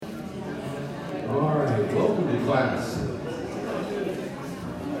right, welcome to class.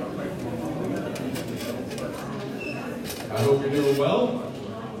 I hope you're doing well.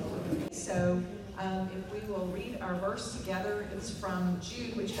 So if we will read our verse together, it's from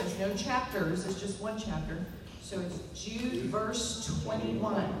Jude, which has no chapters, it's just one chapter. So it's Jude verse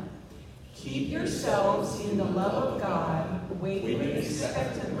 21. Keep yourselves in the love of God, waiting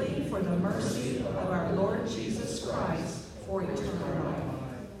expectantly for the mercy of our Lord Jesus Christ for eternal life.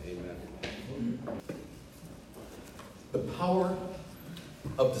 Amen. The power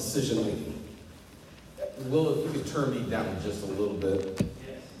of decision making. Will, if you could turn me down just a little bit.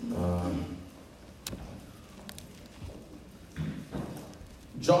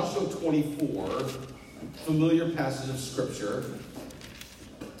 Joshua 24, familiar passage of Scripture,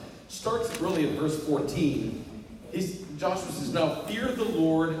 starts really at verse 14. Joshua says, "Now fear the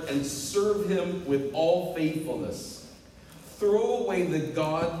Lord and serve him with all faithfulness. Throw away the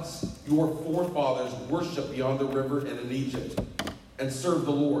gods your forefathers worshiped beyond the river and in Egypt, and serve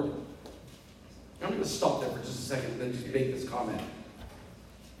the Lord." I'm going to stop there for just a second and then just make this comment.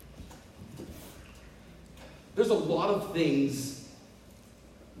 There's a lot of things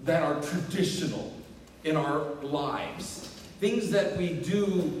that are traditional in our lives. Things that we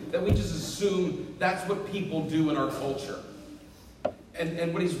do that we just assume that's what people do in our culture.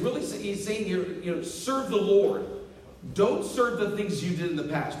 And what he's really saying, he's saying here, serve the Lord. Don't serve the things you did in the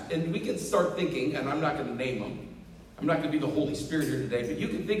past. And we can start thinking, and I'm not going to name them. I'm not going to be the Holy Spirit here today, but you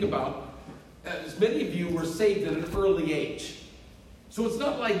can think about, as many of you were saved at an early age. So it's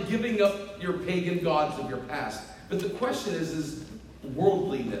not like giving up your pagan gods of your past. But the question is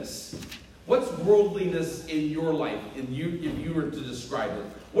worldliness. What's worldliness in your life, if you were to describe it?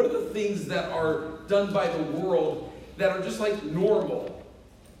 What are the things that are done by the world that are just like normal?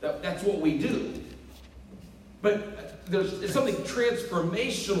 That's what we do. But there's something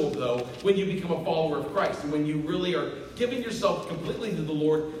transformational, though, when you become a follower of Christ. And when you really are giving yourself completely to the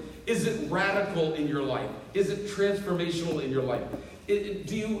Lord. Is it radical in your life? Is it transformational in your life?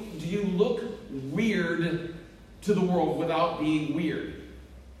 Do you look weird to the world without being weird?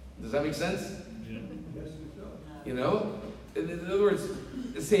 Does that make sense? Yeah. You know? In other words,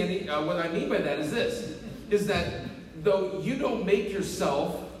 Sandy, what I mean by that is this, is that though you don't make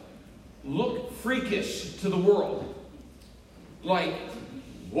yourself look freakish to the world, like,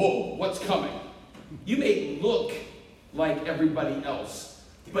 whoa, what's coming? You may look like everybody else,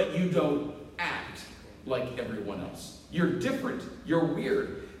 but you don't act like everyone else. You're different. You're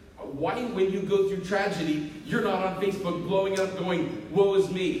weird. Why, when you go through tragedy, you're not on Facebook blowing up going, woe is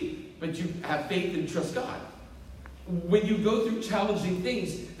me, but you have faith and trust God? When you go through challenging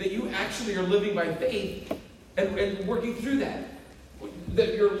things, that you actually are living by faith and working through that.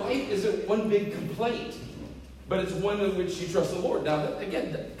 That your life isn't one big complaint, but it's one in which you trust the Lord. Now,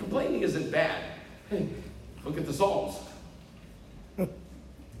 again, complaining isn't bad. Hey, look at the Psalms.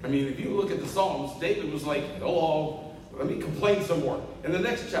 I mean, if you look at the Psalms, David was like, hello, let me complain some more. In the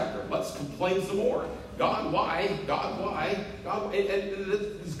next chapter, let's complain some more. God, why? God, why? God, why?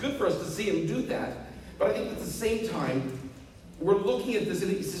 And it's good for us to see him do that. But I think at the same time, we're looking at this,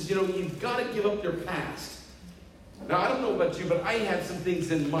 and he says, you've got to give up your past. Now, I don't know about you, but I have some things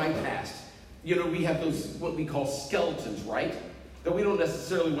in my past. We have those, what we call skeletons, right? That we don't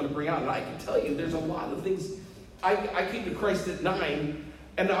necessarily want to bring out. And I can tell you, there's a lot of things. I came to Christ at 9,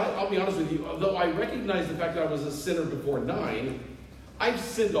 and I'll be honest with you, although I recognize the fact that I was a sinner before 9, I've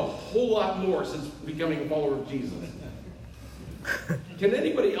sinned a whole lot more since becoming a follower of Jesus. Can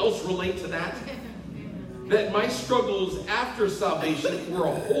anybody else relate to that? That my struggles after salvation were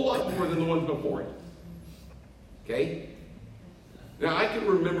a whole lot more than the ones before it. Okay? Now, I can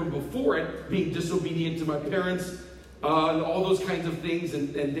remember before it being disobedient to my parents and all those kinds of things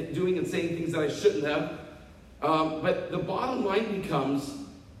and doing and saying things that I shouldn't have. But the bottom line becomes,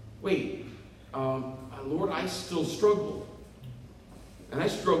 wait, Lord, I still struggle. And I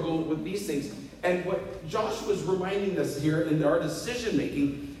struggle with these things. And what Joshua is reminding us here in our decision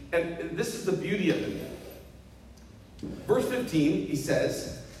making, and this is the beauty of it. Verse 15, he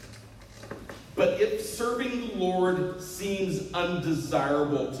says, but if serving the Lord seems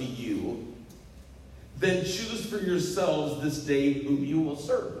undesirable to you, then choose for yourselves this day whom you will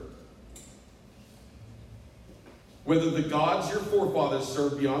serve. Whether the gods your forefathers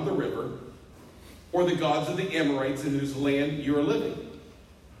served beyond the river, or the gods of the Amorites in whose land you are living.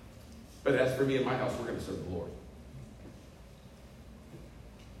 But as for me and my house, we're going to serve the Lord.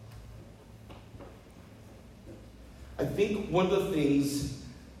 I think one of the things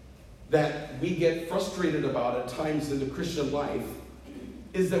that we get frustrated about at times in the Christian life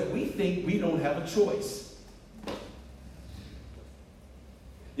is that we think we don't have a choice.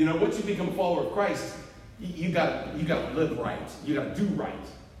 Once you become a follower of Christ, You gotta live right. You gotta do right.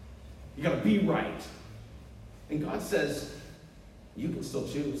 You gotta be right. And God says, you can still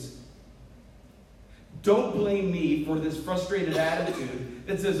choose. Don't blame me for this frustrated attitude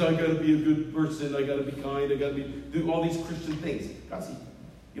that says, I gotta be a good person, I gotta be kind, I gotta do all these Christian things. God says,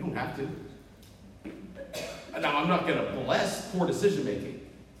 you don't have to. Now, I'm not gonna bless poor decision making.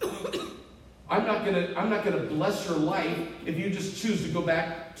 I'm not gonna bless your life if you just choose to go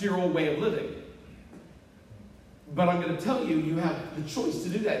back to your old way of living. But I'm going to tell you, you have the choice to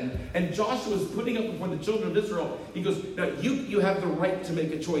do that. And Joshua is putting up before the children of Israel. He goes, no, you have the right to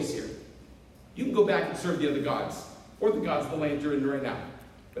make a choice here. You can go back and serve the other gods, or the gods of the land you're in right now.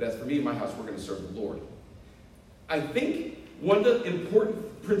 But as for me and my house, we're going to serve the Lord. I think one of the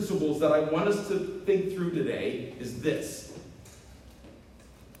important principles that I want us to think through today is this.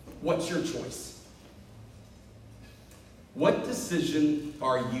 What's your choice? What decision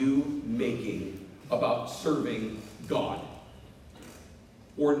are you making about serving God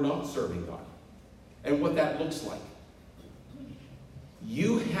or not serving God, and what that looks like?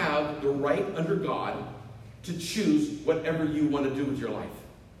 You have the right under God to choose whatever you want to do with your life.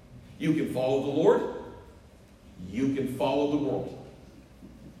 You can follow the Lord. You can follow the world.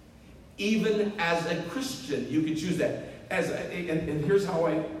 Even as a Christian, you can choose that. And here's how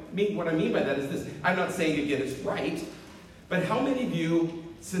what I mean by that is this. I'm not saying, again, it's right, but how many of you,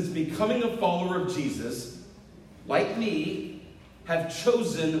 since becoming a follower of Jesus, like me, have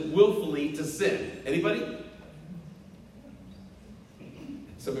chosen willfully to sin? Anybody?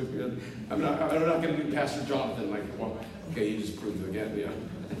 Some of you, I'm not going to do Pastor Jonathan like, well, okay, you just proved it again, yeah.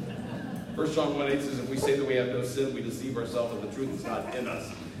 1 John 1:8 says, if we say that we have no sin, we deceive ourselves and the truth is not in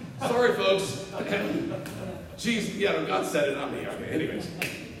us. Sorry, folks. Jeez, yeah, no, God said it, not me. Okay, anyways.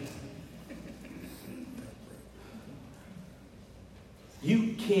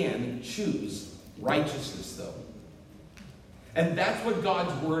 You can choose righteousness, though. And that's what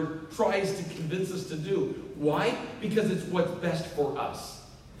God's word tries to convince us to do. Why? Because it's what's best for us.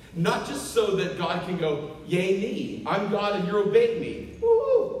 Not just so that God can go, yay me, I'm God and you're obeying me.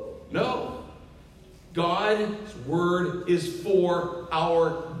 Woo-hoo. No. God's word is for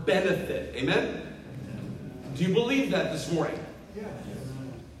our benefit. Amen? Do you believe that this morning? Yes.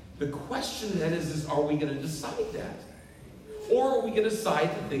 The question then is are we going to decide that? Or are we going to side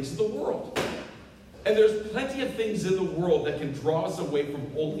the things of the world? And there's plenty of things in the world that can draw us away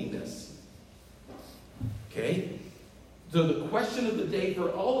from holiness. Okay? So the question of the day for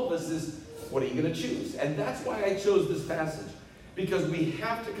all of us is, what are you going to choose? And that's why I chose this passage. Because we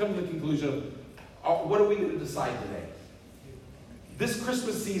have to come to the conclusion of, what are we going to decide today? This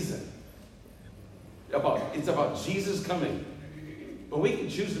Christmas season, it's about Jesus coming. But we can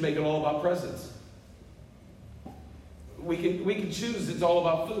choose to make it all about presents. We can choose it's all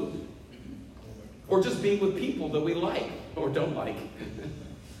about food. Or just being with people that we like or don't like.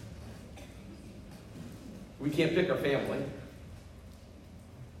 We can't pick our family.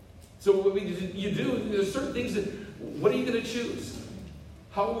 So what you do, there's certain things that, what are you going to choose?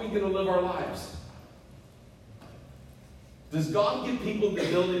 How are we going to live our lives? Does God give people the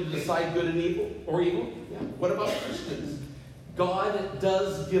ability to decide good and evil or evil? Yeah. What about Christians? God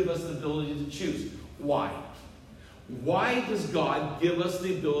does give us the ability to choose. Why? Why does God give us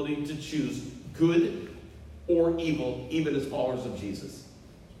the ability to choose good or evil, even as followers of Jesus?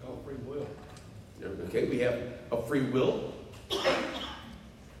 Oh, free will. Okay, we have a free will.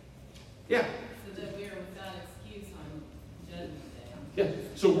 Yeah. So that we are without excuse on Judgment Day. Yeah.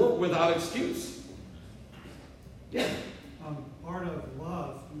 So we're without excuse. Yeah. Part of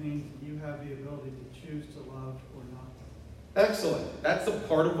love means you have the ability to choose to love or not. Excellent. That's a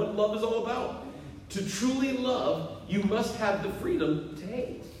part of what love is all about. To truly love, you must have the freedom to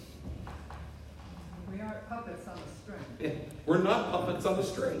hate. We aren't puppets on a string. Yeah. We're not puppets on a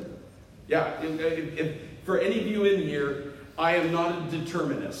string. Yeah. If for any of you in here, I am not a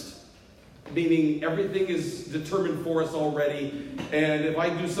determinist. Meaning everything is determined for us already, and if I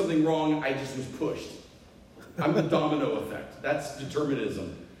do something wrong, I just was pushed. I'm the domino effect. That's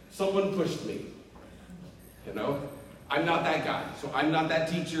determinism. Someone pushed me. You know? I'm not that guy. So I'm not that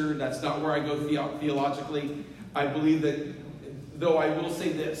teacher. That's not where I go theologically. I believe that, though I will say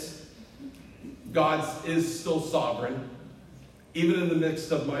this, God is still sovereign. Even in the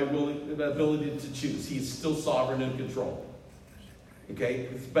midst of my ability to choose, He's still sovereign and control. Okay?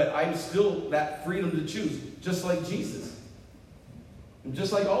 But I'm still that freedom to choose, just like Jesus. And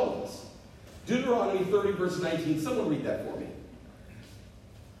just like all of us. Deuteronomy 30, verse 19. Someone read that for me.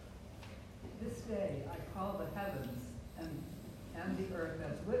 This day I call the heavens and the earth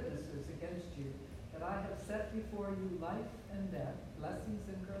as witnesses against you, that I have set before you life and death, blessings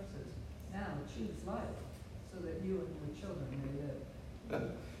and curses. Now choose life, so that you and your children may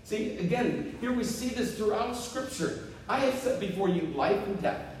live. See, again, here we see this throughout Scripture. I have set before you life and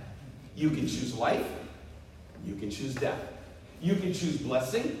death. You can choose life, you can choose death. You can choose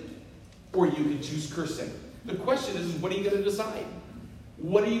blessing, or you can choose cursing. The question is, what are you going to decide?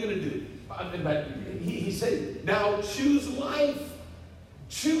 What are you going to do? But he said, now choose life.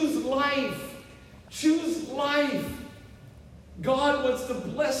 Choose life. Choose life. God wants to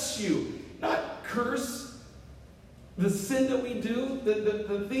bless you, not curse. The sin that we do,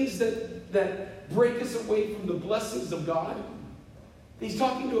 the things that break us away from the blessings of God. He's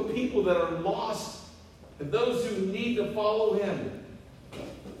talking to a people that are lost and those who need to follow him.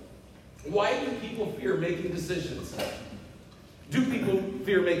 Why do people fear making decisions? Do people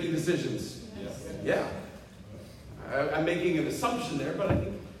fear making decisions? Yes. Yeah. I'm making an assumption there, but I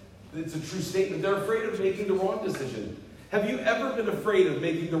think it's a true statement. They're afraid of making the wrong decision. Have you ever been afraid of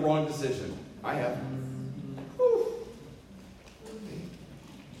making the wrong decision? I have. Whew.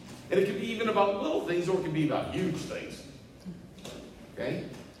 And it can be even about little things, or it can be about huge things. Okay?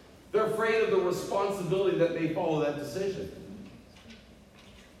 They're afraid of the responsibility that may follow that decision.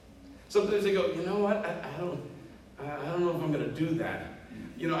 Sometimes they go, you know what? I don't know if I'm going to do that.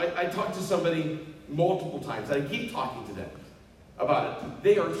 You know, I talked to somebody multiple times. I keep talking to them about it.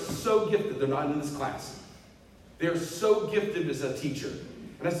 They are so gifted. They're not in this class. They're so gifted as a teacher.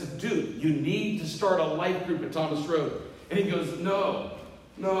 And I said, dude, you need to start a life group at Thomas Road. And he goes, no.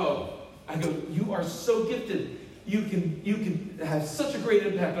 I go, you are so gifted. You can have such a great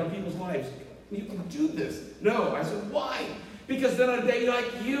impact on people's lives. You can do this. No. I said, why? Because then a day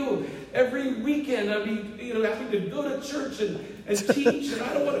like you, every weekend I'd be, having to go to church and teach, and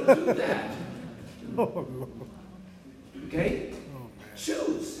I don't want to do that. Okay?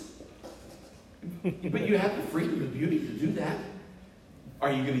 Choose. But you have the freedom and beauty to do that.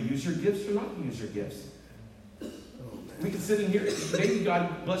 Are you going to use your gifts or not use your gifts? We can sit in here, maybe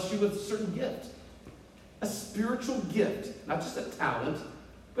God bless you with a certain gift. A spiritual gift. Not just a talent,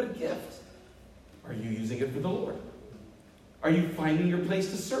 but a gift. Are you using it for the Lord? Are you finding your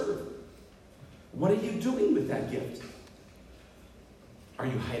place to serve? What are you doing with that gift? Are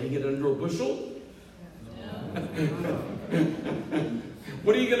you hiding it under a bushel? No.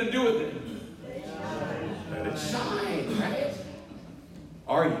 What are you going to do with it? Let it shine, right?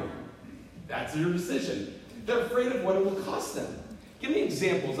 Are you? That's your decision. They're afraid of what it will cost them. Give me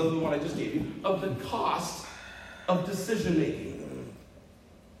examples, other than what I just gave you, of the cost of decision making.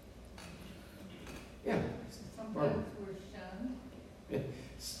 Yeah. Sometimes we're shunned. Yeah.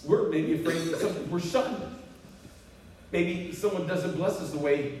 We're maybe afraid that something, we're shunned. Maybe someone doesn't bless us the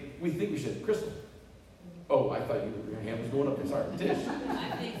way we think we should. Crystal. Oh, I thought your hand was going up. Sorry. Tish.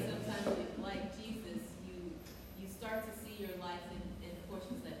 I think sometimes, like Jesus, you start to see your life in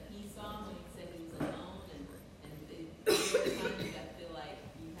portions that he saw when he said he was alone, and there are times that feel like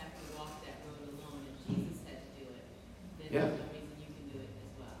you have to walk that road alone, and Jesus had to do it. Then there's no reason you can do it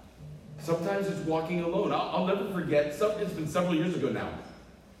as well. Sometimes it's walking alone. I'll never forget. It's been several years ago now.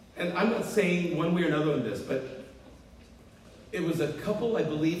 And I'm not saying one way or another on this, but it was a couple, I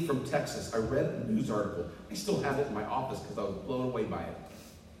believe, from Texas. I read a news article. I still have it in my office because I was blown away by it.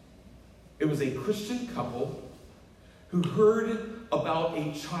 It was a Christian couple who heard about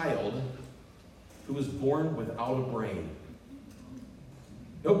a child who was born without a brain.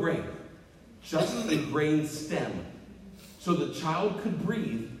 No brain. Just a brain stem. So the child could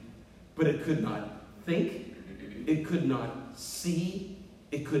breathe, but it could not think. It could not see.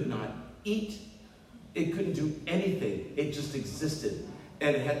 It could not eat. It couldn't do anything. It just existed.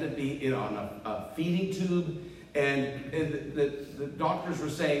 And it had to be on a feeding tube. And the doctors were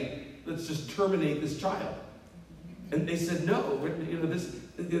saying, let's just terminate this child. And they said, no.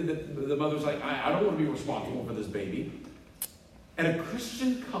 The mother's like, I don't want to be responsible for this baby. And a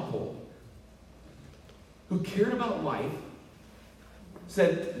Christian couple who cared about life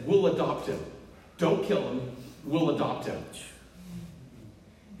said, we'll adopt him. Don't kill him. We'll adopt him.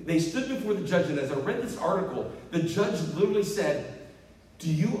 They stood before the judge, and as I read this article, the judge literally said, do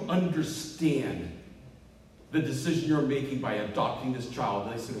you understand the decision you're making by adopting this child?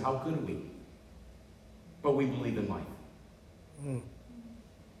 And they said, how could we? But we believe in life.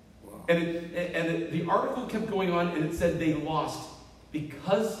 Wow. And the article kept going on, and it said they lost,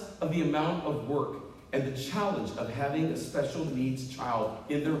 because of the amount of work and the challenge of having a special needs child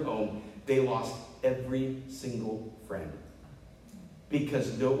in their home, they lost every single friend.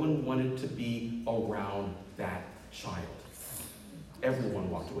 Because no one wanted to be around that child. Everyone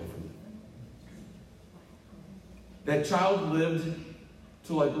walked away from them. That child lived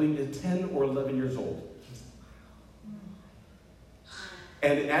till I believe 10 or 11 years old.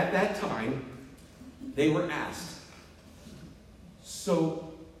 And at that time, they were asked,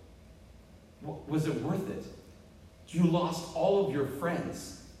 so was it worth it? You lost all of your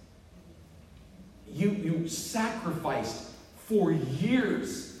friends. You sacrificed for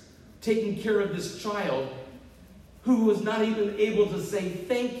years taking care of this child who was not even able to say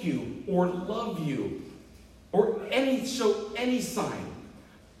thank you or love you or show any sign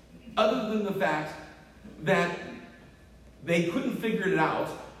other than the fact that they couldn't figure it out.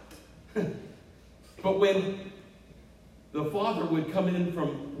 But when the father would come in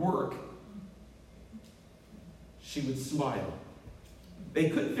from work, she would smile. They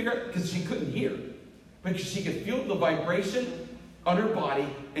couldn't figure out, because she couldn't hear, because she could feel the vibration on her body,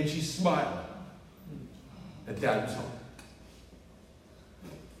 and she smiled that Dad was home.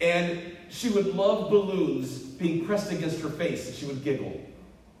 And she would love balloons being pressed against her face, and she would giggle.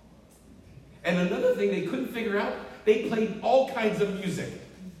 And another thing they couldn't figure out, they played all kinds of music.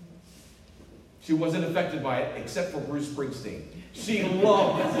 She wasn't affected by it, except for Bruce Springsteen. She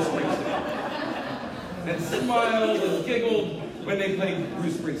loved Bruce Springsteen. And smiled and giggled when they played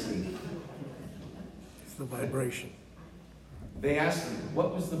Bruce Springsteen. It's the vibration. They asked him,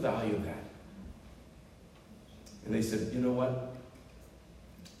 what was the value of that? And they said, you know what?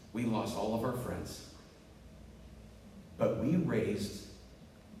 We lost all of our friends. But we raised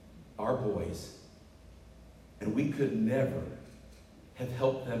our boys, and we could never have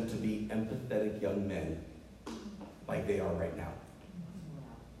helped them to be empathetic young men like they are right now.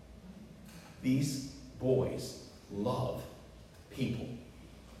 These boys love people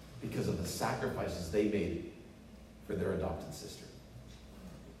because of the sacrifices they made for their adopted sister.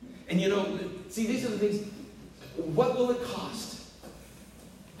 And see, these are the things. What will it cost?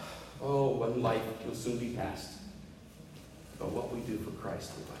 Oh, one life will soon be past. But what we do for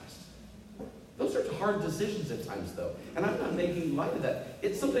Christ will last. Those are hard decisions at times, though. And I'm not making light of that.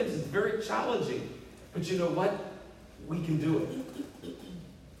 Sometimes it's very challenging. But you know what? We can do it.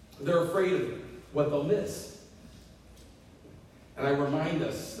 They're afraid of what they'll miss. And I remind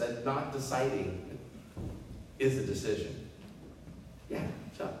us that not deciding is a decision. Yeah,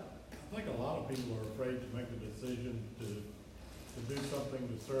 Chuck. I think a lot of people are afraid to make a decision to do something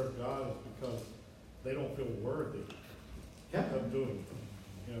to serve God is because they don't feel worthy of doing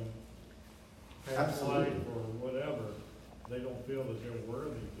it. Past life or whatever, they don't feel that they're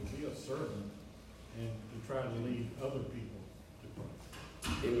worthy to be a servant and to try to lead other people to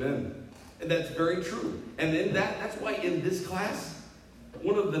Christ. Amen. And that's very true. And then that's why in this class,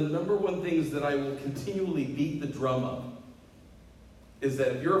 one of the number one things that I will continually beat the drum of is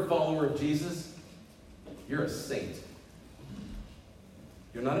that if you're a follower of Jesus, you're a saint.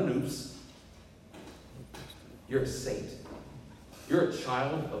 You're not a noobs. You're a saint. You're a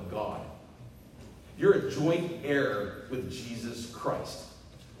child of God. You're a joint heir with Jesus Christ.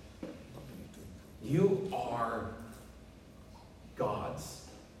 You are God's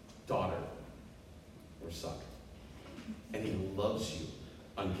daughter or son. And he loves you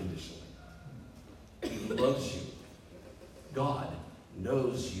unconditionally. He loves you. God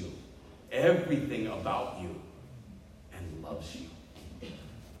knows you, everything about you, and loves you.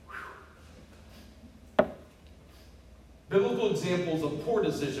 Whew. Biblical examples of poor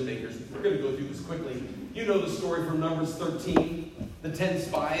decision makers. We're going to go through this quickly. You know the story from Numbers 13, the 10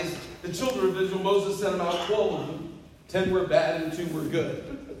 spies. The children of Israel, Moses sent them out, 12 of them. 10 were bad and 2 were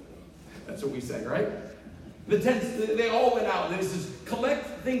good. That's what we say, right? The 10, they all went out, and it says,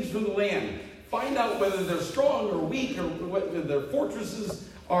 collect things from the land. Find out whether they're strong or weak, or whether their fortresses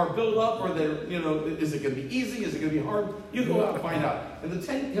are built up, or they're, is it going to be easy? Is it going to be hard? You go out and find out. And the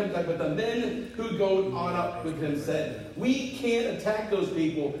 10 comes back, but the men who go on up with him said, we can't attack those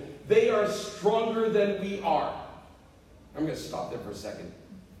people. They are stronger than we are. I'm going to stop there for a second.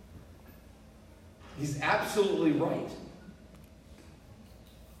 He's absolutely right.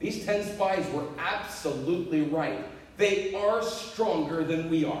 These 10 spies were absolutely right. They are stronger than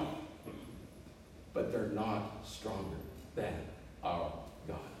we are. But they're not stronger than our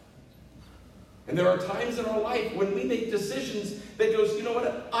God. And there are times in our life when we make decisions that goes, you know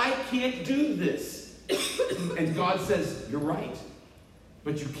what, I can't do this. And God says, you're right.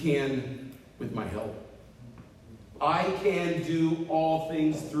 But you can with my help. I can do all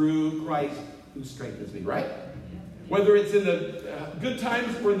things through Christ who strengthens me, right? Whether it's in the good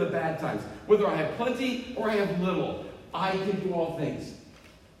times or in the bad times. Whether I have plenty or I have little. I can do all things.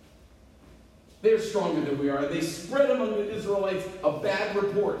 They're stronger than we are. They spread among the Israelites a bad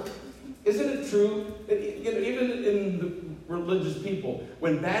report. Isn't it true that even in the religious people,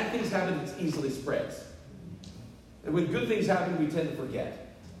 when bad things happen, it easily spreads. And when good things happen, we tend to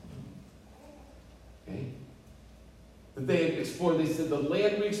forget. Okay? that they had explored. They said, the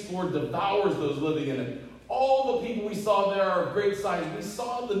land we explored devours those living in it. All the people we saw there are of great size. We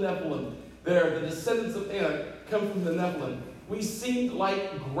saw the Nephilim there, the descendants of Anak come from the Nephilim. We seemed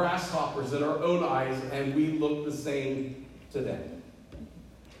like grasshoppers in our own eyes, and we looked the same to them.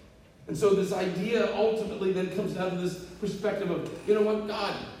 And so this idea ultimately then comes down to this perspective of, you know what,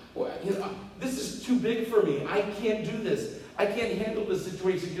 God, this is too big for me. I can't do this. I can't handle this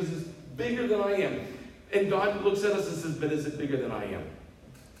situation because it's bigger than I am. And God looks at us and says, but is it bigger than I am?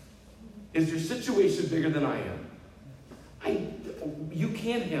 Is your situation bigger than I am? You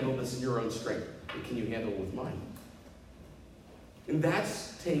can't handle this in your own strength, but can you handle it with mine? And that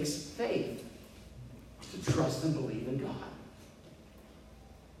takes faith to trust and believe in God.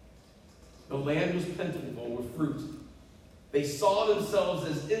 The land was plentiful with fruit. They saw themselves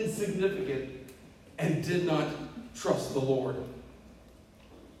as insignificant and did not trust the Lord.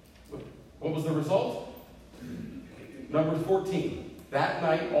 What was the result? Numbers 14. That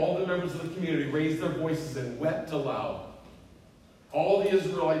night, all the members of the community raised their voices and wept aloud. All the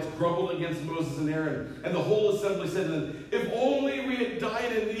Israelites grumbled against Moses and Aaron, and the whole assembly said to them, if only we had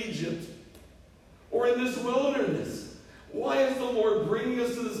died in Egypt or in this wilderness. Why is the Lord bringing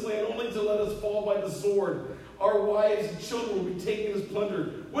us to this land only to let us fall by the sword? Our wives and children will be taken as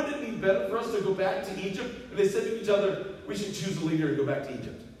plunder. Wouldn't it be better for us to go back to Egypt? And they said to each other, we should choose a leader and go back to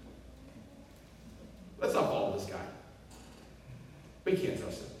Egypt. Let's not follow this guy. We can't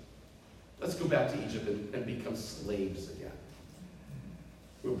trust him. Let's go back to Egypt and become slaves again.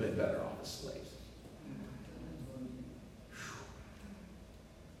 We'll be better off as slaves.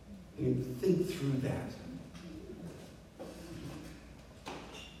 You think through that.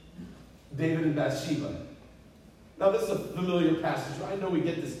 David and Bathsheba. Now, this is a familiar passage. I know we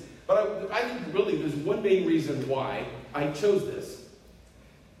get this. But I think really there's one main reason why I chose this.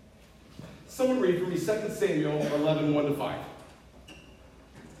 Someone read for me 2 Samuel 11, 1-5.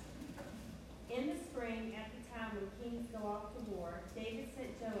 In the spring, at the time when kings go off to war, David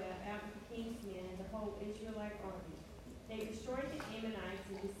sent Joab out with the king's men and the whole Israelite army. They destroyed the Ammonites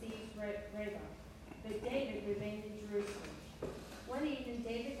and besieged Rabbah, but David remained in Jerusalem. One evening,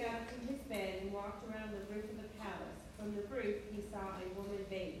 David got up from his bed and walked around the roof of the palace. From the roof, he saw a woman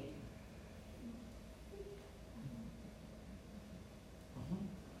bathing.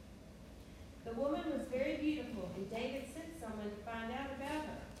 The woman was very beautiful, and David sent someone to find out about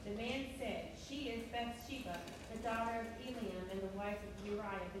her. The man said, she is Bathsheba, the daughter of Eliam and the wife of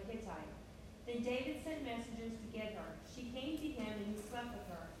Uriah the Hittite. Then David sent messengers to get her. She came to him, and he slept with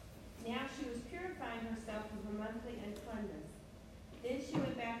her. Now she was purifying herself from her monthly uncleanness. Then she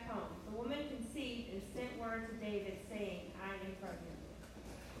went back home. The woman conceived and sent word to David, saying, I am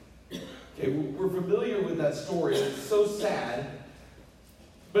pregnant. Okay, we're familiar with that story. It's so sad.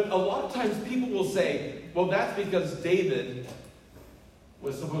 But a lot of times people will say, well, that's because David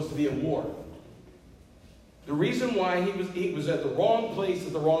was supposed to be at war. The reason why he was at the wrong place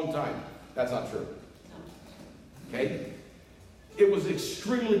at the wrong time. That's not true. Okay? It was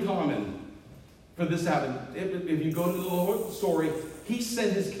extremely common for this to happen. If you go into the whole story, he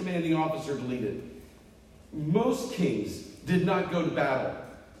sent his commanding officer to lead it. Most kings did not go to battle.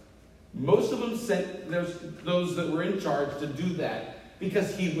 Most of them sent those that were in charge to do that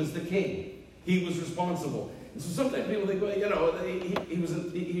because he was the king. He was responsible. And so sometimes people think, well, you know,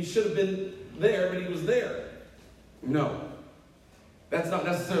 he should have been there, but he was there. No. That's not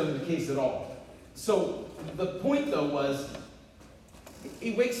necessarily the case at all. So the point, though, was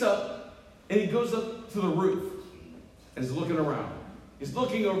he wakes up and he goes up to the roof and is looking around. He's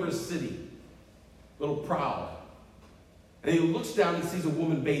looking over his city, a little proud. And he looks down and sees a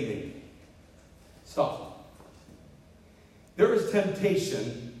woman bathing. Stop. There is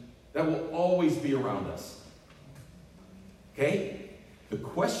temptation that will always be around us. Okay? The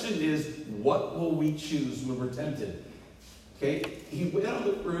question is, what will we choose when we're tempted? Okay? He went on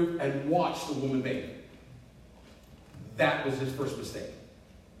the roof and watched the woman bathe. That was his first mistake.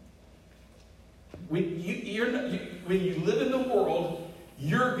 When you live in the world,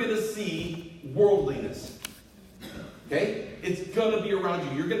 you're going to see worldliness. Okay? It's going to be around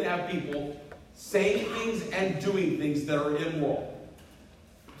you. You're going to have people saying things and doing things that are immoral.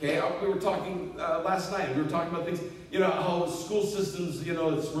 Okay? We were talking last night. We were talking about things, you know, how school systems, you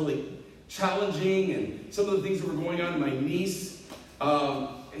know, it's really challenging, and some of the things that were going on. My niece,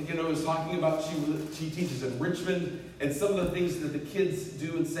 you know, was talking about, she teaches in Richmond, and some of the things that the kids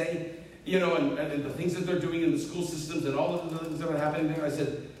do and say, you know, and the things that they're doing in the school systems and all of the things that are happening there. I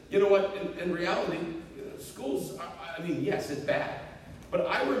said, you know what, in reality, schools, I mean, yes, it's bad. But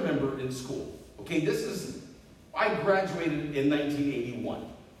I remember in school, okay, I graduated in 1981.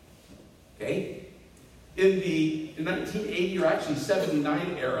 Okay? in the 1980 or actually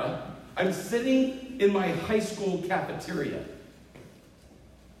 79 era, I'm sitting in my high school cafeteria.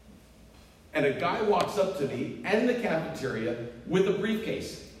 And a guy walks up to me in the cafeteria with a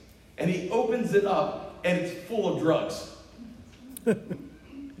briefcase. And he opens it up, and it's full of drugs.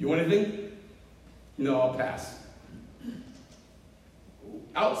 You want anything? No, I'll pass.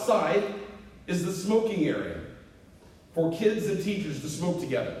 Outside is the smoking area for kids and teachers to smoke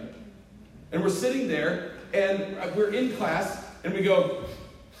together. And we're sitting there, and we're in class, and we go,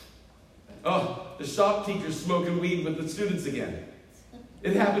 oh, the shop teacher's smoking weed with the students again.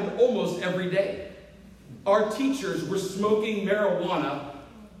 It happened almost every day. Our teachers were smoking marijuana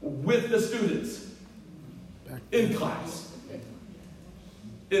with the students in class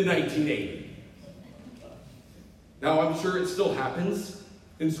in 1980. Now, I'm sure it still happens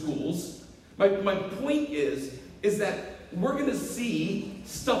in schools. My point is that we're going to see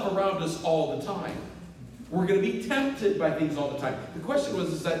stuff around us all the time. We're going to be tempted by things all the time. The question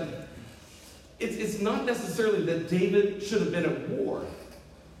is that it's not necessarily that David should have been at war.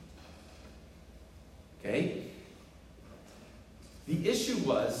 Okay? The issue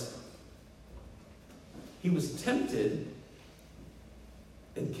was he was tempted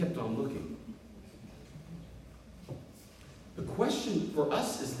and kept on looking. The question for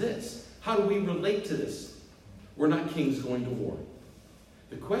us is this: how do we relate to this? We're not kings going to war.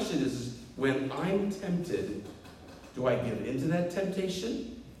 The question is, when I'm tempted, do I give into that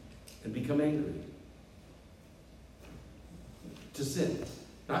temptation and become angry? To sin.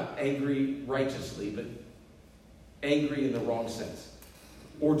 Not angry righteously, but angry in the wrong sense.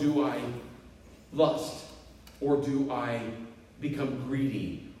 Or do I lust? Or do I become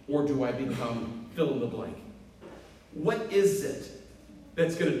greedy? Or do I become fill in the blank? What is it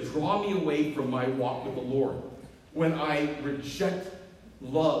that's going to draw me away from my walk with the Lord when I reject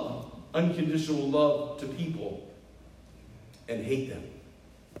love, unconditional love to people, and hate them?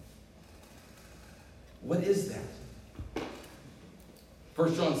 What is that?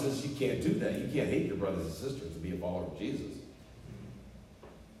 1 John says you can't do that. You can't hate your brothers and sisters to be a follower of Jesus.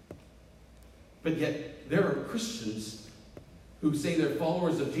 But yet, there are Christians who say they're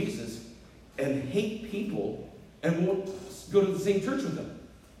followers of Jesus and hate people and won't go to the same church with them.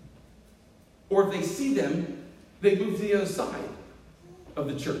 Or if they see them, they move to the other side of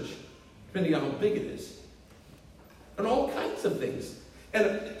the church, depending on how big it is. And all kinds of things.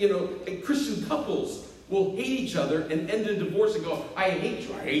 And, Christian couples will hate each other and end in divorce and go, I hate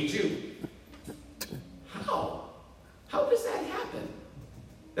you, I hate you. How? How does that happen?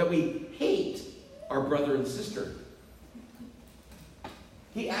 That we hate our brother and sister.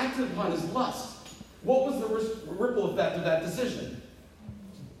 He acted upon his lust. What was the ripple effect of that decision?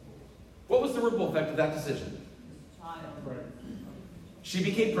 What was the ripple effect of that decision? Child. She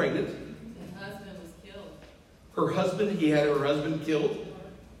became pregnant. Her husband was killed. He had her husband killed.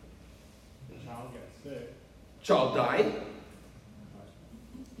 The child got sick. Child died.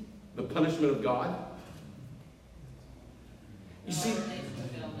 The punishment of God. You see,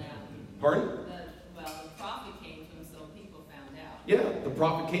 pardon? The prophet came to him, so people found out. Yeah, the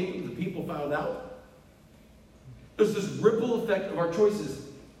prophet came to him, the people found out. There's this ripple effect of our choices.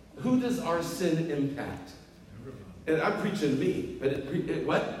 Who does our sin impact? Everybody. And I'm preaching to me, but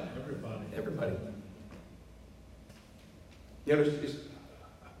what? Everybody. Everybody.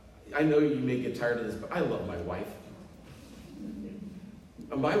 I know you may get tired of this, but I love my wife.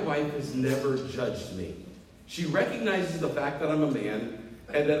 My wife has never judged me. She recognizes the fact that I'm a man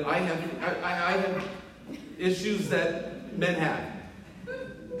and that I have issues that men have.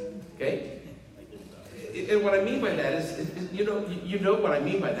 Okay? And what I mean by that is, you know what I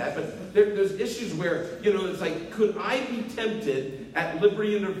mean by that, but there's issues where, it's like, could I be tempted at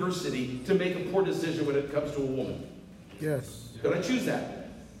Liberty University to make a poor decision when it comes to a woman? Yes. Could I choose that?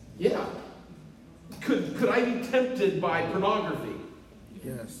 Yeah. Could I be tempted by pornography?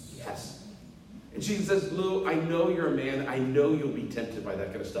 Yes. Yes. And she says, Lou, I know you're a man. I know you'll be tempted by that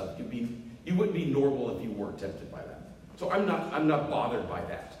kind of stuff. You wouldn't be normal if you weren't tempted by that. So I'm not bothered by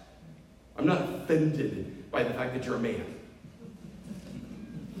that. I'm not offended by the fact that you're a man.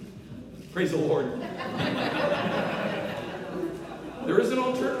 Praise the Lord. There is an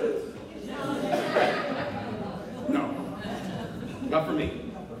alternative. No. Not for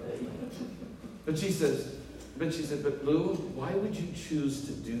me. But she said, but Lou, why would you choose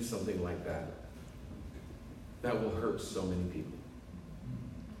to do something like that? That will hurt so many people.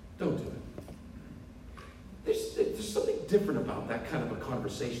 Don't do it. There's something different about that kind of a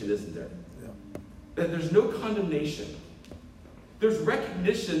conversation, isn't there? Yeah. That there's no condemnation. There's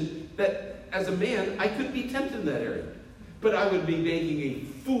recognition that as a man, I could be tempted in that area. But I would be making a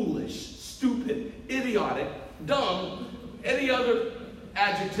foolish, stupid, idiotic, dumb, any other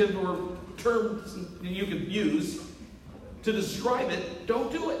adjective or term you could use to describe it,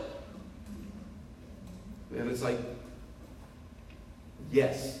 don't do it. And it's like,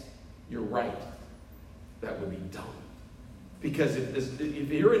 yes, you're right. That would be dumb. Because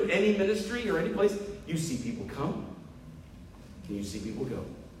if you're in any ministry or any place, you see people come and you see people go.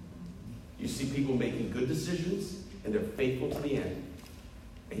 You see people making good decisions and they're faithful to the end.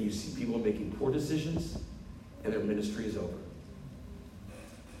 And you see people making poor decisions and their ministry is over.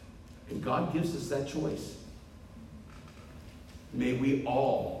 And God gives us that choice. May we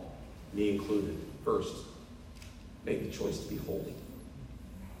all, me included, first, make the choice to be holy.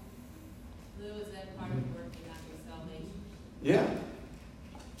 Lou, is that part of working out your salvation? Yeah.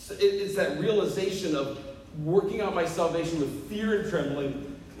 So it's that realization of working out my salvation with fear and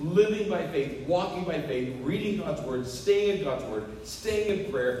trembling, living by faith, walking by faith, reading God's word, staying in God's word, staying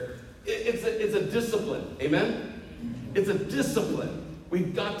in prayer. It's a discipline. Amen? It's a discipline.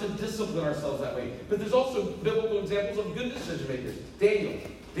 We've got to discipline ourselves that way. But there's also biblical examples of good decision makers.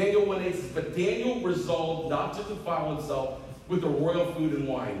 Daniel 1:8 says, but Daniel resolved not to defile himself with the royal food and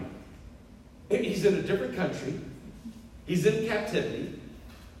wine. And he's in a different country. He's in captivity.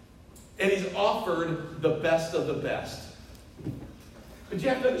 And he's offered the best of the best. But you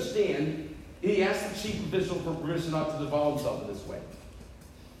have to understand, he asked the chief official for permission not to defile himself in this way.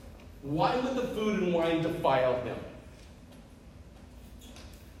 Why would the food and wine defile him?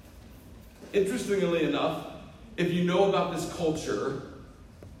 Interestingly enough, if you know about this culture,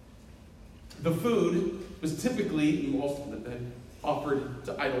 the food was typically offered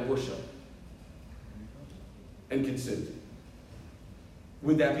to idol worship and consumed.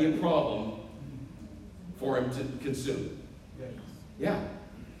 Would that be a problem for him to consume? Yeah.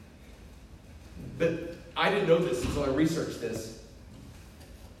 But I didn't know this until I researched this.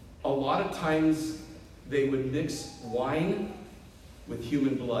 A lot of times they would mix wine with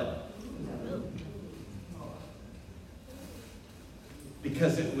human blood.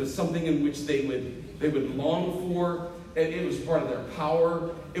 Because it was something in which they would long for, and it was part of their power.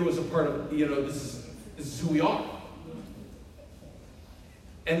 It was a part of, this is who we are.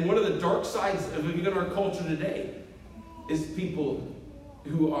 And one of the dark sides of even our culture today is people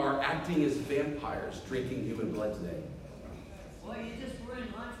who are acting as vampires, drinking human blood today. Well, you just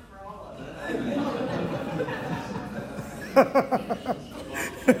ruined lunch for all of us.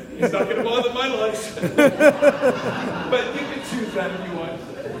 He's not going to bother my lunch. But you can choose that if you want.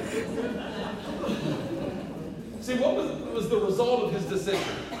 See, what was the result of his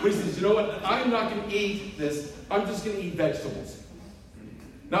decision? He says, you know what? I'm not going to eat this. I'm just going to eat vegetables.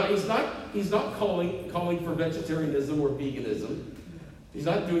 Now, he's not calling for vegetarianism or veganism. He's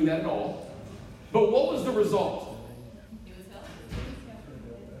not doing that at all. But what was the result? It was healthy.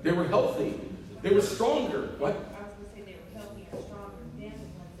 They were healthy. They were stronger. What? I was going to say they were healthier and stronger than the ones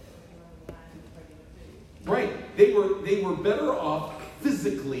that were relying on regular food. Right. They were better off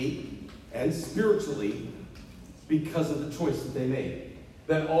physically and spiritually because of the choice that they made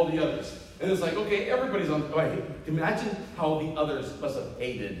than all the others. And it's like, okay, everybody's on. Wait, imagine how the others must have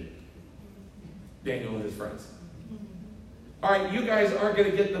hated Daniel and his friends. All right, you guys aren't going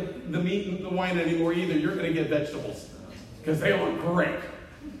to get the meat and the wine anymore either. You're going to get vegetables because they look great.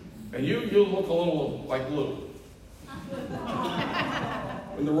 And you look a little like Lou.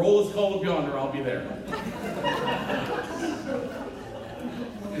 When the roll is called up yonder, I'll be there.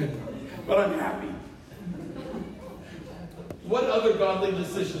 But I'm happy. What other godly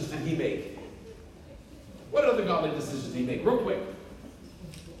decisions did he make? What other godly decisions did he make? Real quick.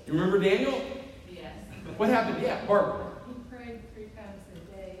 You remember Daniel? Yes. What happened? Yeah, Barbara. He prayed 3 times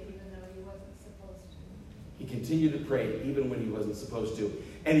a day, even though he wasn't supposed to. He continued to pray even when he wasn't supposed to.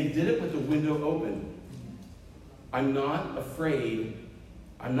 And he did it with the window open. I'm not afraid.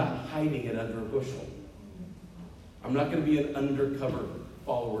 I'm not hiding it under a bushel. I'm not going to be an undercover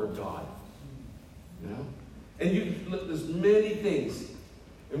follower of God. You know? And there's many things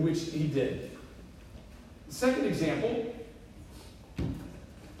in which he did. The second example.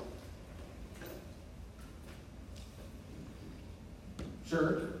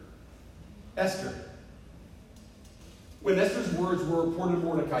 Sure. Esther. When Esther's words were reported to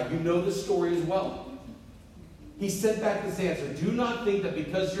Mordecai, you know this story as well. He sent back this answer. Do not think that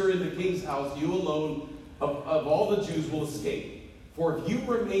because you're in the king's house, you alone of all the Jews will escape. For if you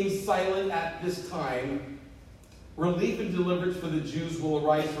remain silent at this time, relief and deliverance for the Jews will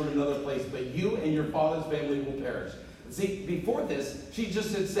arise from another place, but you and your father's family will perish. See, before this, she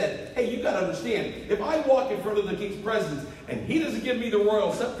just had said, hey, you got to understand, if I walk in front of the king's presence and he doesn't give me the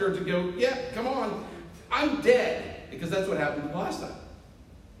royal scepter to go, yeah, come on, I'm dead. Because that's what happened the last time.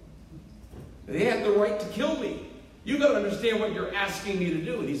 They have the right to kill me. You got to understand what you're asking me to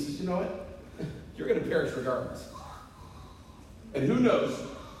do. And he says, you know what? You're going to perish regardless. And who knows,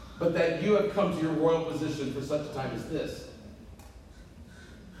 but that you have come to your royal position for such a time as this.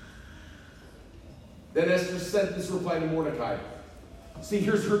 Then Esther sent this reply to Mordecai. See,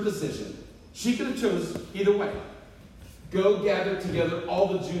 here's her decision. She could have chosen either way. Go gather together all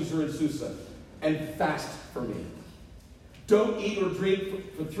the Jews who are in Susa and fast for me. Don't eat or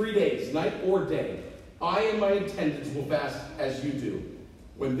drink for 3 days, night or day. I and my attendants will fast as you do.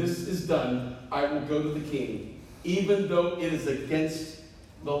 When this is done, I will go to the king, even though it is against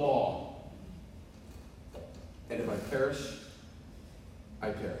the law. And if I perish, I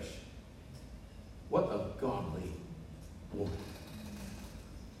perish. What a godly woman.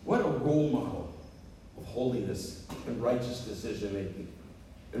 What a role model of holiness and righteous decision making.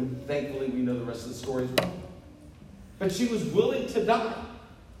 And thankfully, we know the rest of the story as well. But she was willing to die.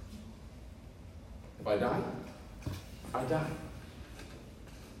 If I die, I die.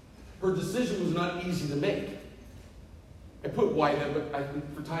 Her decision was not easy to make. I put why there, but I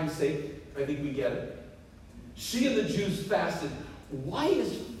think for time's sake, I think we get it. She and the Jews fasted. Why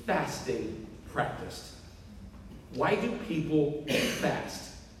is fasting practiced? Why do people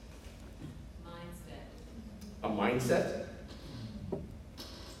fast? Mindset. A mindset?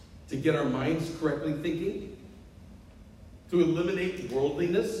 To get our minds correctly thinking? To eliminate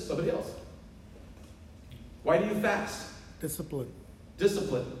worldliness? Somebody else. Why do you fast? Discipline.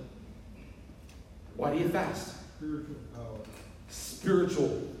 Discipline. Why do you fast? Spiritual power.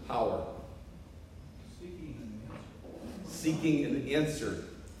 Spiritual power. Seeking an answer. Seeking an answer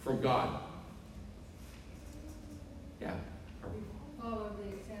from God. Yeah. Follow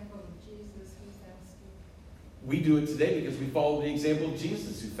the example of Jesus who fasted. We do it today because we follow the example of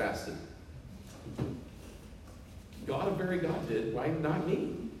Jesus who fasted. God, a very God did. Why not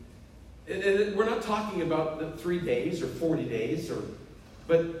me? And we're not talking about the 3 days or 40 days,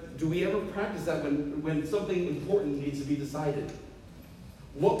 but do we ever practice that when something important needs to be decided?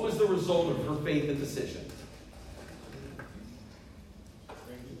 What was the result of her faith and decision?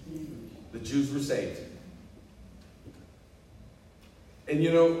 The Jews were saved. And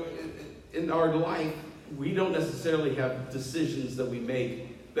you know, in our life, we don't necessarily have decisions that we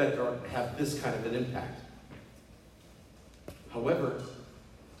make that have this kind of an impact. However,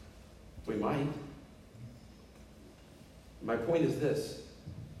 we might. My point is this.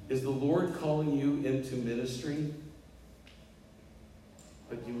 Is the Lord calling you into ministry?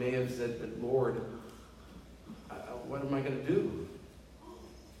 But you may have said, but Lord, what am I going to do?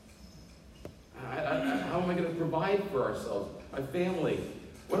 How am I going to provide for ourselves, my family?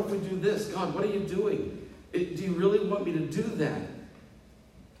 What if we do this? God, what are you doing? Do you really want me to do that?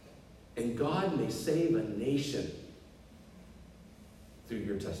 And God may save a nation through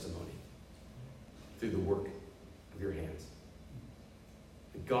your testimony, through the work of your hands.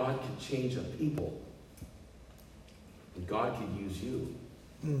 And God can change a people. And God can use you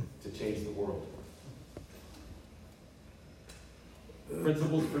to change the world.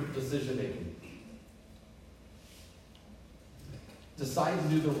 Principles for decision making. Decide to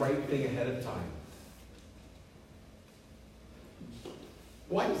do the right thing ahead of time.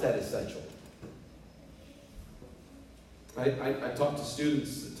 Why is that essential? I talk to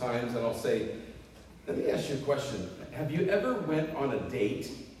students at times and I'll say, let me ask you a question. Have you ever went on a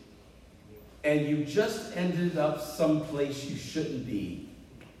date and you just ended up someplace you shouldn't be?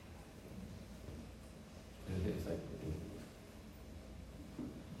 And it's like,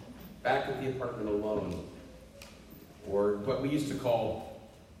 back at the apartment alone, or what we used to call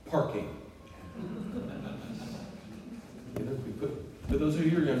parking. You know, we put, for those of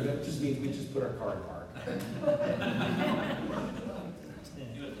you who are young, that just means we just put our car in park.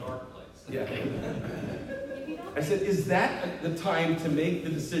 In a dark place. Yeah. I said, is that the time to make the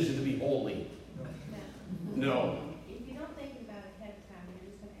decision to be holy? No. If you don't think about it ahead of time, you're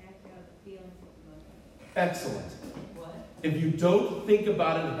just going to act out the feelings of the moment. Excellent. What? If you don't think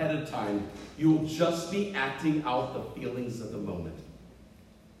about it ahead of time, you'll just be acting out the feelings of the moment.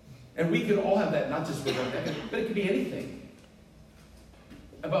 And we can all have that, not just with one thing, but it could be anything.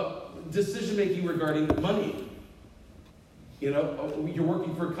 About decision making regarding money. You know, you're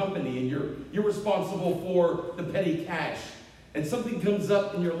working for a company and you're responsible for the petty cash. And something comes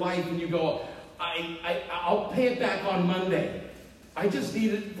up in your life and you go, I'll pay it back on Monday. I just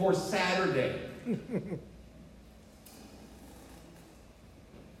need it for Saturday.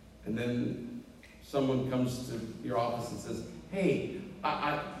 And then someone comes to your office and says, hey,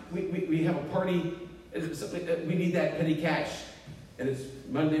 we have a party, we need that petty cash. And it's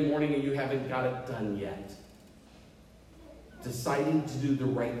Monday morning and you haven't got it done yet. deciding to do the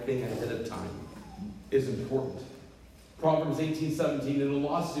right thing ahead of time is important. Proverbs 18:17, in a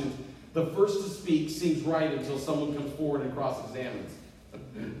lawsuit, the first to speak seems right until someone comes forward and cross-examines.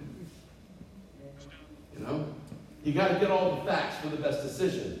 You know? You got to get all the facts for the best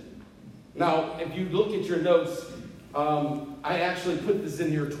decision. Now, if you look at your notes, I actually put this in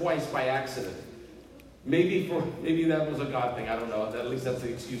here twice by accident. Maybe that was a God thing. I don't know. At least that's the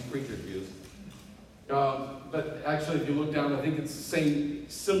excuse preachers use. But actually, if you look down, I think it's the same,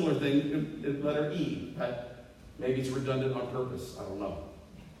 similar thing in letter E. Maybe it's redundant on purpose. I don't know.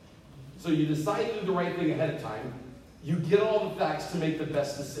 So you decide to do the right thing ahead of time. You get all the facts to make the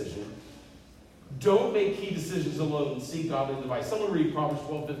best decision. Don't make key decisions alone. Seek godly advice. Someone read Proverbs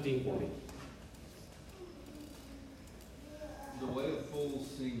 12:15 for me. The way of fools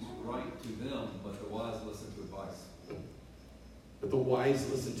seems right to them, but the wise listen to advice. But the wise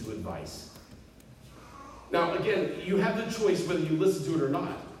listen to advice. Now, again, you have the choice whether you listen to it or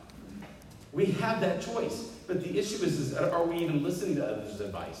not. We have that choice. But the issue is are we even listening to others'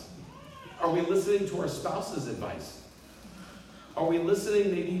 advice? Are we listening to our spouse's advice? Are we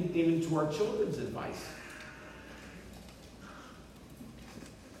listening maybe even to our children's advice?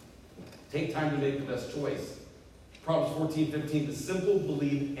 Take time to make the best choice. Proverbs 14:15, the simple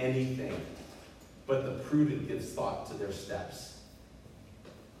believe anything, but the prudent gives thought to their steps.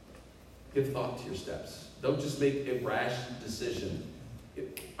 Give thought to your steps. Don't just make a rash decision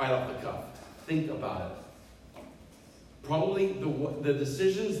right off the cuff. Think about it. Probably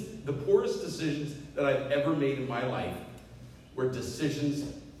the poorest decisions that I've ever made in my life were decisions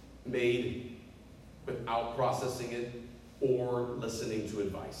made without processing it or listening to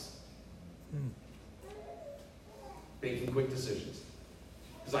advice. Making quick decisions.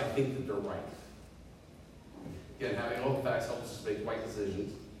 Because I think that they're right. Again, having all the facts helps us make right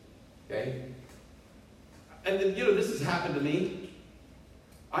decisions. Okay? And then, this has happened to me.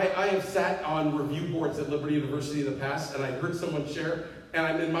 I have sat on review boards at Liberty University in the past, and I heard someone share,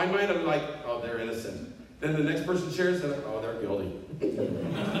 and in my mind, I'm like, oh, they're innocent. Then the next person shares, and I'm like, oh, they're guilty.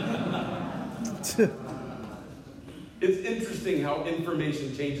 It's interesting how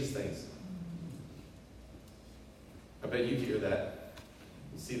information changes things. I bet you hear that.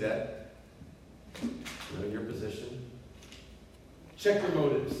 You see that? You're in your position. Check your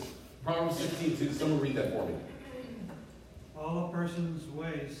motives. Proverbs 16:2. Someone read that for me. All a person's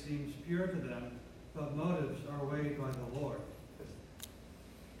way seems pure to them, but motives are weighed by the Lord.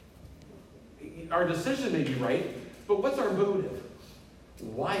 Our decision may be right, but what's our motive?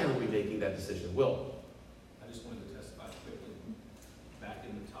 Why are we making that decision? Will? I just wanted to testify quickly. Back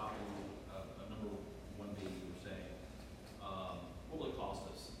in the top of number 1B, you were saying, what will it cost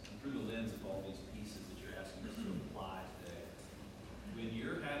us? And through the lens of all these pieces that you're asking us to apply today, when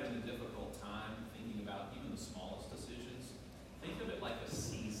you're having a difficult time thinking about even the smallest decisions, think of it like a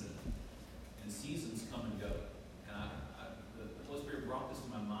season. And seasons come and go. And the Holy Spirit brought this to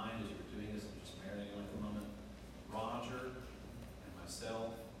my mind as you were doing this. I'm just marinating on it for a moment. Roger and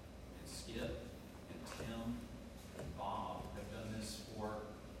myself and Skip and Tim and Bob have done this for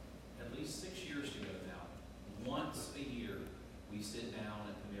at least 6 years together now. Once a year, we sit down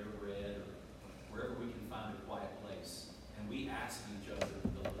at Panera Bread or wherever we can find a quiet place, and we ask each other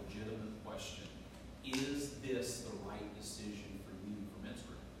the legitimate question: is this the right decision for you for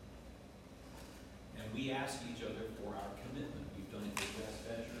Minsker? And we ask each other for our commitment. We've done it with Wes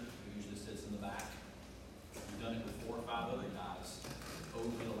Fetcher, who usually sits in the back. We've done it with 4 or 5 other guys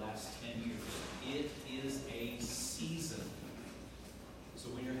over the last 10 years. It is a season. So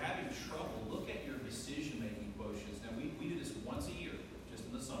when you're having trouble, look at your decision-making quotients. Now, we do this once a year, just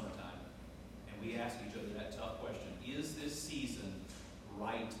in the summertime, and we ask each other that tough question: is this season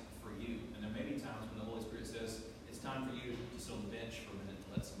right for you? And there may be times when the Holy Spirit says, it's time for you to sit on the bench for a minute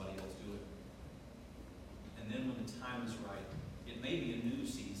and let somebody else do it. And then when the time is right, it may be a new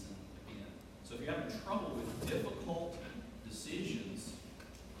season again. So if you're having trouble with difficult decisions,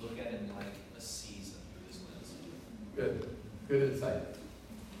 look at it like a season through this lens. Good. Good insight.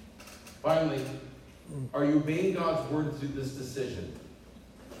 Finally, are you obeying God's word through this decision?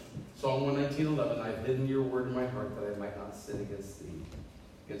 Psalm 119:11, I've hidden your word in my heart that I might not sin against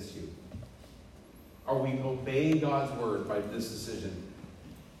you. Are we obeying God's word by this decision?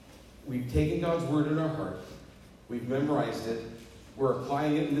 We've taken God's word in our heart. We've memorized it. We're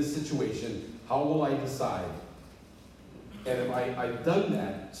applying it in this situation. How will I decide? And if I've done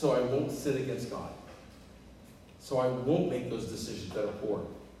that so I won't sin against God, so I won't make those decisions that are poor.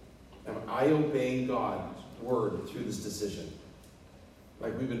 Am I obeying God's word through this decision?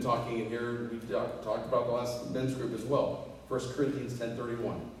 Like we've been talking in here, we talked about the last men's group as well. 1 Corinthians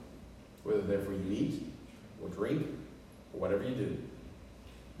 10:31. Whether therefore you eat or drink Whatever you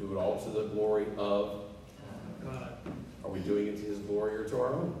do it all to the glory of God. Are we doing it to his glory or to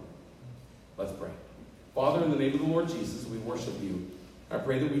our own? Let's pray. Father, in the name of the Lord Jesus, we worship you. I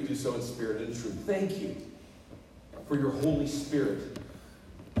pray that we do so in spirit and truth. Thank you for your Holy Spirit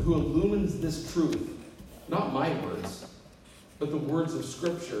who illumines this truth, not my words, but the words of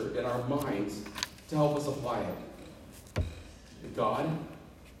Scripture in our minds to help us apply it. God,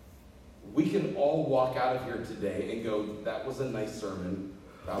 we can all walk out of here today and go, that was a nice sermon,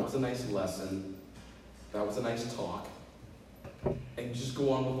 that was a nice lesson, that was a nice talk, and just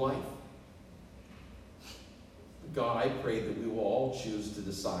go on with life. God, I pray that we will all choose to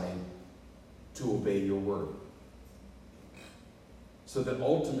decide to obey your word, so that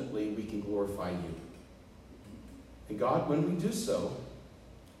ultimately we can glorify you. And God, when we do so,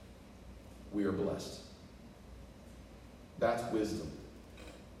 we are blessed. That's wisdom.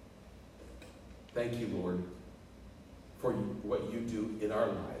 Thank you, Lord, for what you do in our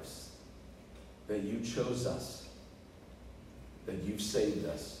lives, that you chose us, that you've saved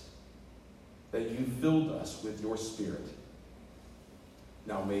us, that you filled us with your Spirit.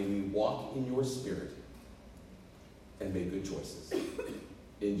 Now may we walk in your Spirit and make good choices.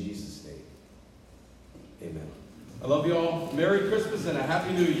 In Jesus' name, amen. I love you all. Merry Christmas and a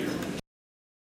Happy New Year.